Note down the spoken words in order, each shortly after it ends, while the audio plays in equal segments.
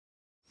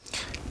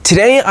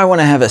Today, I want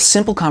to have a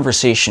simple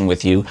conversation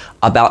with you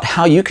about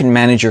how you can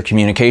manage your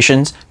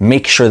communications,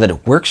 make sure that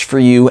it works for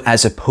you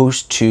as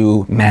opposed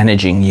to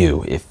managing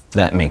you, if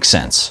that makes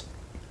sense.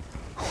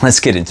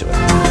 Let's get into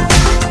it.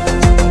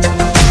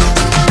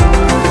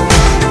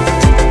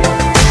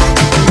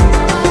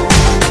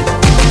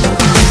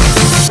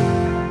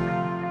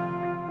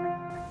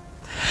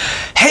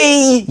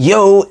 Hey,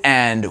 yo,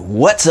 and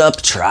what's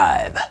up,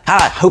 tribe?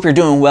 Hi, hope you're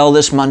doing well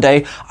this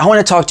Monday. I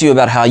want to talk to you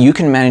about how you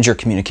can manage your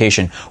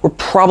communication. We're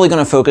probably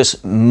going to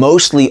focus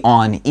mostly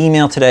on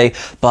email today,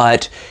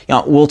 but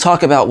we'll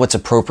talk about what's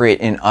appropriate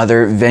in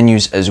other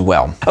venues as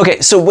well.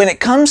 Okay, so when it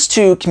comes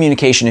to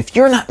communication, if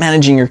you're not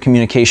managing your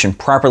communication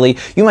properly,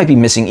 you might be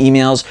missing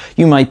emails,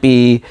 you might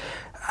be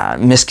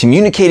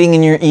miscommunicating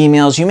in your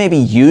emails, you may be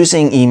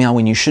using email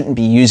when you shouldn't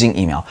be using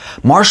email.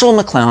 Marshall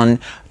McLuhan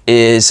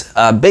is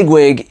a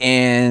bigwig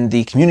in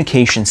the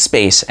communication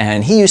space,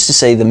 and he used to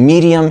say the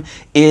medium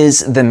is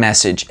the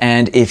message,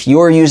 and if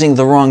you're using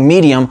the wrong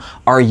medium,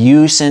 are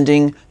you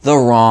sending the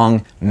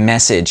wrong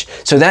message?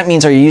 So that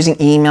means, are you using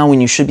email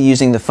when you should be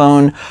using the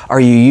phone?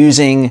 Are you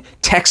using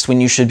text when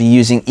you should be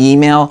using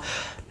email?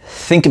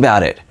 Think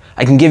about it.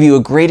 I can give you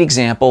a great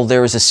example.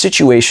 There was a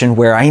situation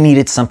where I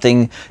needed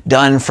something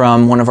done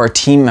from one of our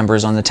team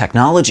members on the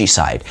technology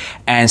side,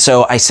 and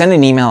so I sent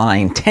an email, and I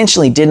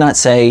intentionally did not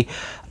say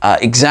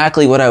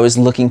exactly what I was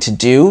looking to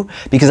do,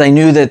 because I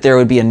knew that there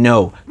would be a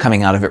no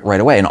coming out of it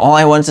right away. And all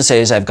I wanted to say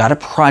is, I've got a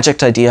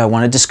project idea I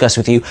want to discuss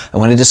with you. I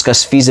want to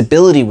discuss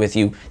feasibility with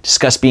you,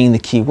 discuss being the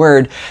key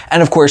word.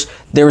 And of course,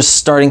 there was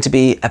starting to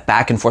be a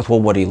back and forth. Well,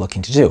 what are you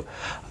looking to do?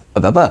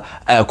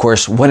 Of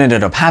course, what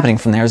ended up happening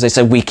from there is they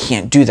said, we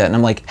can't do that. And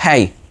I'm like,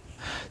 hey,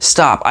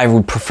 stop. I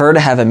would prefer to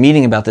have a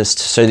meeting about this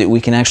so that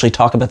we can actually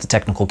talk about the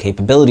technical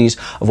capabilities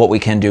of what we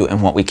can do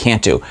and what we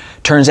can't do.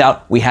 Turns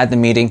out we had the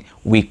meeting,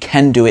 we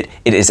can do it.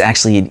 It is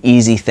actually an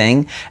easy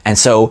thing. And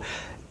so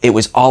it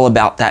was all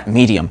about that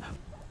medium.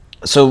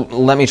 So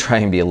let me try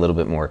and be a little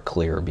bit more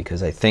clear,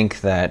 because I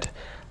think that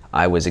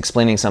I was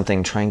explaining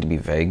something, trying to be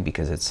vague,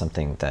 because it's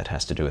something that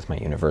has to do with my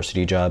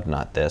university job,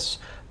 not this.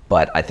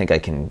 But I think I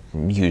can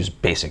use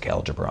basic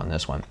algebra on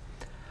this one.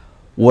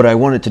 What I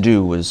wanted to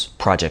do was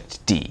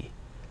Project D.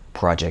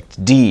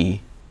 Project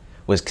D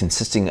was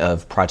consisting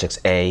of Projects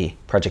A,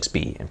 Projects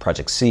B, and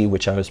Project C,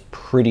 which I was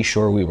pretty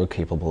sure we were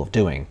capable of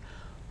doing.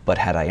 But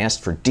had I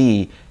asked for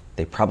D,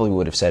 they probably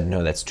would have said,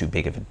 no, that's too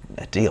big of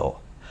a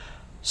deal.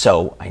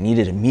 So I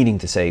needed a meeting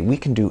to say, we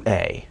can do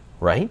A,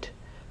 right?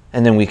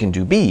 And then we can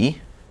do B,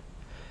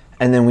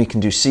 and then we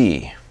can do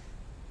C.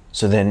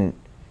 So then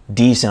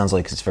D sounds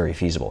like it's very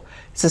feasible.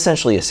 It's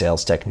essentially a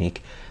sales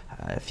technique.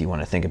 If you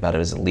want to think about it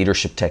as a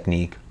leadership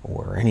technique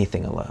or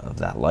anything of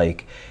that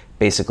like.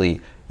 Basically,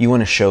 you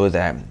want to show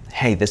that,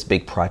 hey, this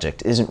big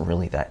project isn't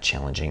really that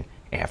challenging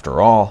after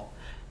all,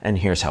 and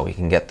here's how we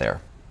can get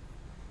there.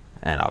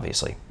 And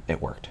obviously, it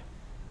worked.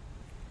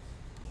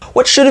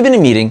 What should have been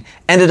a meeting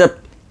ended up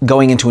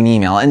going into an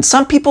email, and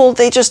some people,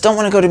 they just don't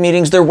want to go to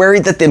meetings. They're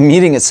worried that the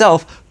meeting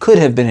itself could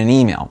have been an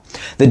email.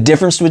 The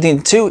difference between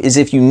the two is,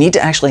 if you need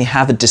to actually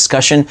have a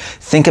discussion,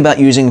 think about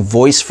using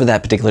voice for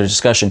that particular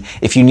discussion.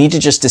 If you need to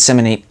just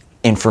disseminate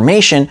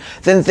information,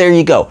 then there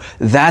you go.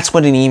 That's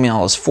what an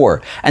email is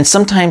for. And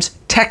sometimes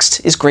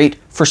text is great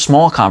for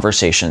small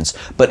conversations,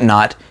 but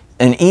not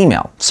an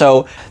email.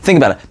 So think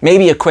about it.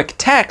 Maybe a quick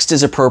text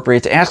is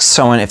appropriate to ask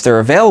someone if they're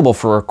available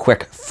for a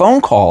quick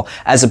phone call,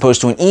 as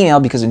opposed to an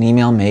email, because an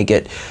email may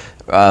get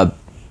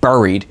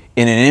buried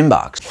in an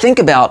inbox. Think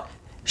about,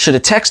 should a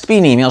text be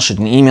an email? Should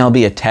an email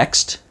be a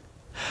text?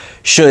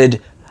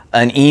 Should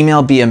an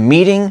email be a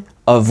meeting,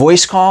 a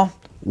voice call?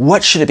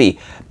 What should it be?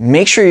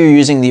 Make sure you're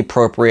using the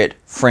appropriate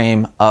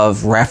frame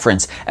of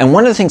reference. And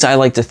one of the things I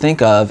like to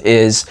think of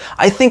is,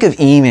 I think of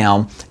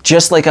email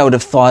just like I would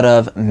have thought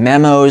of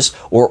memos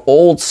or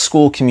old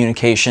school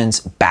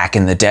communications back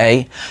in the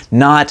day,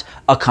 not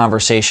a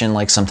conversation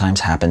like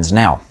sometimes happens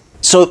now.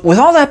 So with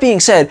all that being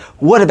said,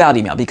 what about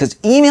email? Because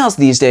emails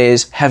these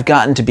days have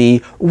gotten to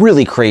be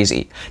really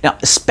crazy. Now,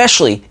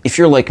 especially if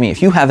you're like me,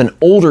 if you have an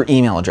older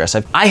email address.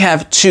 I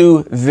have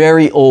two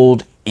very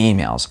old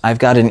emails. I've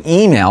got an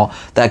email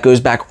that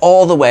goes back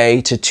all the way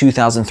to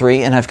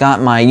 2003, and I've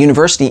got my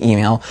university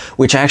email,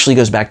 which actually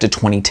goes back to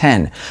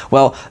 2010.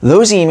 Well,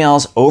 those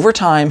emails over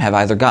time have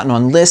either gotten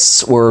on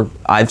lists, or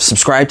I've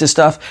subscribed to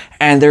stuff,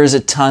 and there's a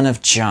ton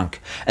of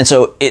junk. And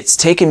so it's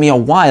taken me a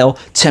while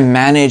to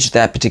manage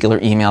that particular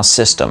email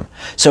system.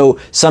 So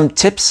some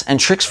tips and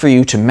tricks for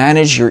you to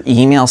manage your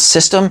email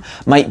system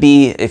might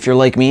be, if you're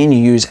like me and you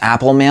use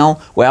Apple Mail,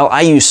 well,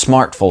 I use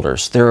smart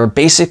folders. They're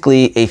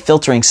basically a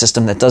filtering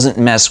system that doesn't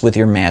mess with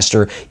your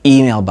master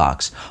email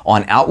box.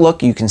 On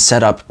Outlook, you can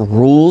set up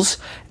rules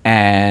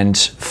and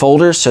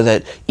folders so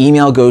that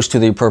email goes to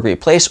the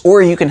appropriate place,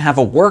 or you can have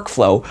a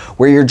workflow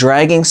where you're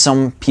dragging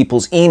some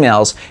people's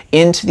emails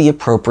into the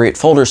appropriate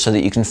folder so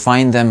that you can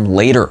find them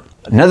later.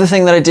 Another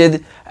thing that I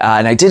did,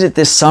 and I did it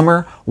this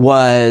summer,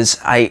 was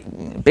I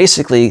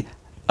basically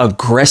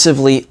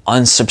aggressively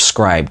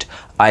unsubscribed.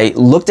 I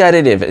looked at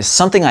it, if it's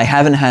something I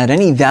haven't had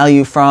any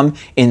value from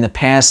in the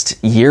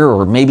past year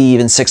or maybe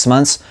even 6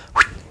 months,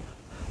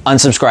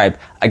 unsubscribe.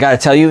 I gotta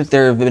tell you,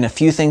 there have been a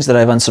few things that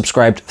I've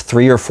unsubscribed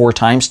 3 or 4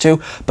 times to,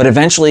 but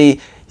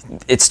eventually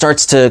it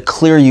starts to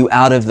clear you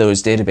out of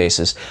those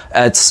databases.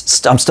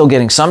 I'm still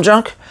getting some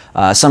junk.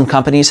 Some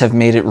companies have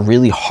made it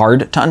really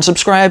hard to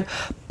unsubscribe,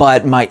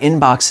 but my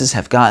inboxes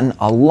have gotten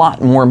a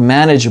lot more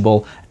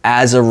manageable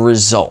as a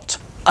result.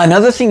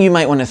 Another thing you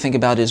might want to think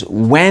about is,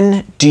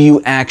 when do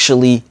you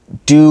actually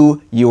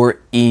do your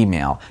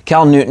email?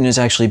 Cal Newton is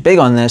actually big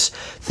on this.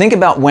 Think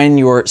about when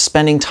you're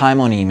spending time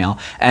on email,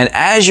 and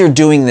as you're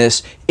doing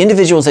this,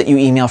 individuals that you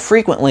email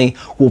frequently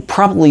will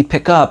probably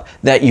pick up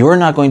that you're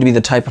not going to be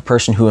the type of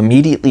person who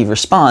immediately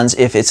responds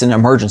if it's an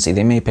emergency.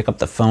 They may pick up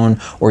the phone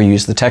or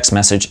use the text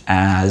message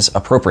as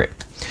appropriate.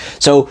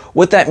 So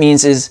what that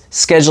means is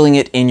scheduling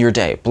it in your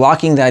day,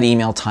 blocking that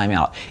email time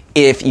out.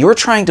 If you're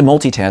trying to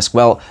multitask,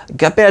 well,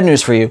 got bad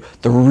news for you.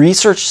 The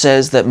research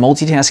says that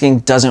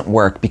multitasking doesn't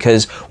work,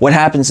 because what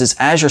happens is,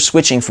 as you're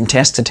switching from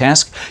task to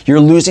task,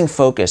 you're losing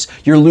focus,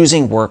 you're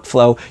losing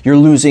workflow, you're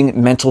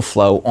losing mental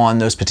flow on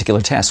those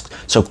particular tasks.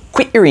 So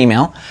quit your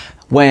email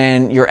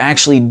when you're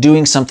actually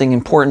doing something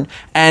important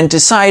and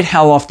decide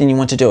how often you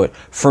want to do it.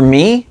 For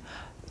me,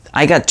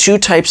 I got 2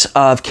 types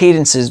of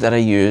cadences that I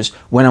use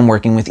when I'm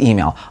working with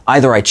email.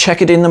 Either I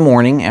check it in the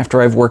morning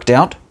after I've worked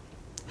out,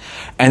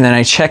 and then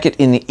I check it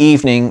in the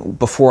evening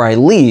before I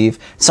leave.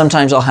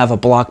 Sometimes I'll have a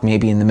block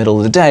maybe in the middle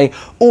of the day,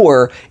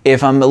 or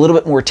if I'm a little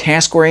bit more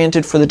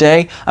task-oriented for the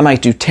day, I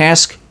might do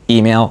task,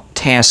 email,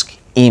 task,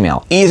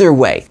 email. Either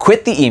way,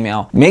 quit the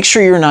email, make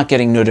sure you're not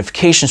getting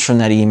notifications from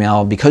that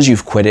email because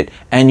you've quit it,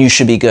 and you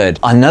should be good.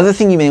 Another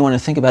thing you may want to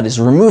think about is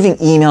removing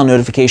email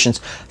notifications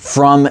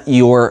from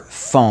your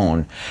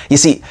phone. You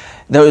see,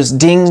 those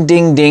ding,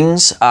 ding,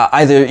 dings,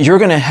 either you're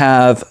gonna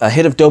have a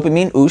hit of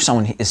dopamine, ooh,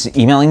 someone is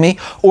emailing me,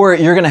 or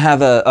you're gonna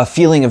have a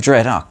feeling of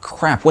dread, oh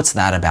crap, what's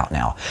that about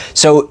now?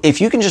 So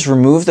if you can just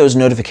remove those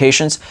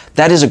notifications,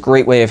 that is a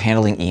great way of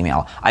handling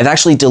email. I've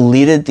actually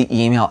deleted the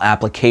email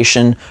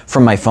application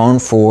from my phone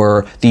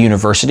for the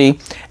university,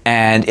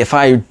 and if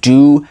I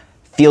do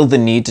feel the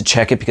need to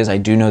check it because I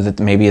do know that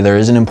maybe there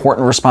is an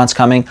important response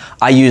coming,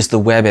 I use the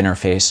web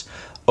interface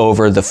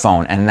over the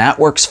phone, and that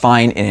works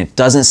fine, and it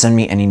doesn't send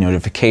me any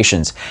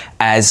notifications.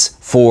 As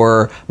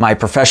for my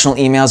professional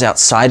emails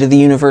outside of the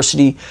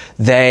university,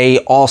 they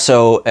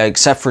also,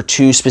 except for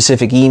 2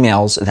 specific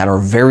emails that are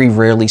very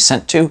rarely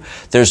sent to,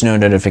 there's no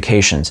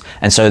notifications.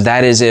 And so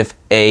that is if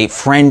a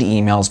friend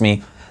emails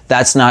me,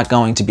 that's not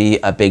going to be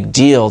a big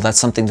deal. That's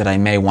something that I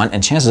may want,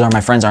 and chances are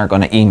my friends aren't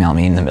going to email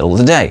me in the middle of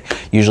the day.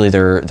 Usually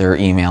they're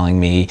emailing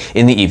me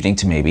in the evening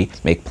to maybe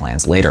make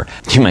plans later.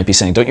 You might be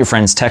saying, don't your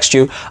friends text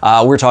you?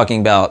 We're talking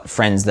about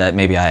friends that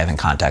maybe I haven't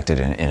contacted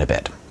in a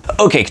bit.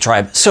 Okay,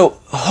 tribe, so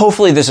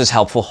hopefully this is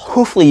helpful.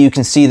 Hopefully you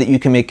can see that you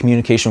can make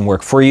communication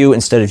work for you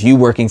instead of you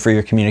working for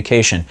your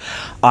communication.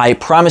 I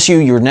promise you,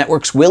 your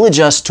networks will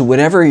adjust to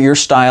whatever your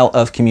style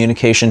of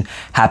communication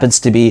happens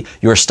to be,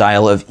 your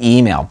style of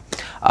email.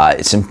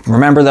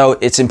 Remember though,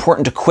 it's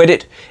important to quit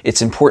it.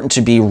 It's important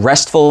to be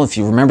restful. If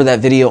you remember that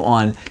video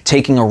on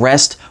taking a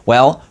rest,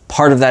 well,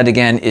 part of that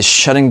again is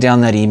shutting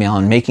down that email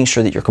and making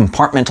sure that you're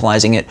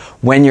compartmentalizing it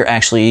when you're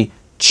actually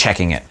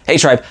checking it. Hey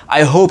tribe,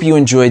 I hope you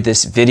enjoyed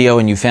this video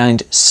and you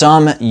found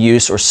some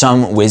use or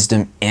some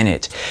wisdom in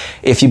it.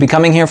 If you've been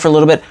coming here for a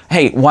little bit,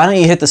 hey, why don't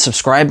you hit the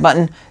subscribe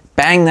button,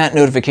 bang that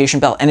notification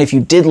bell, and if you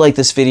did like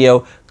this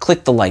video,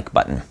 click the like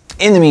button.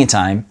 In the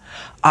meantime,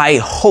 I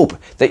hope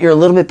that you're a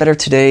little bit better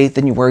today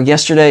than you were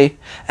yesterday,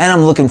 and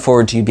I'm looking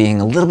forward to you being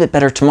a little bit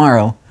better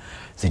tomorrow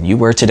than you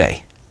were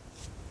today.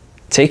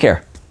 Take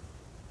care.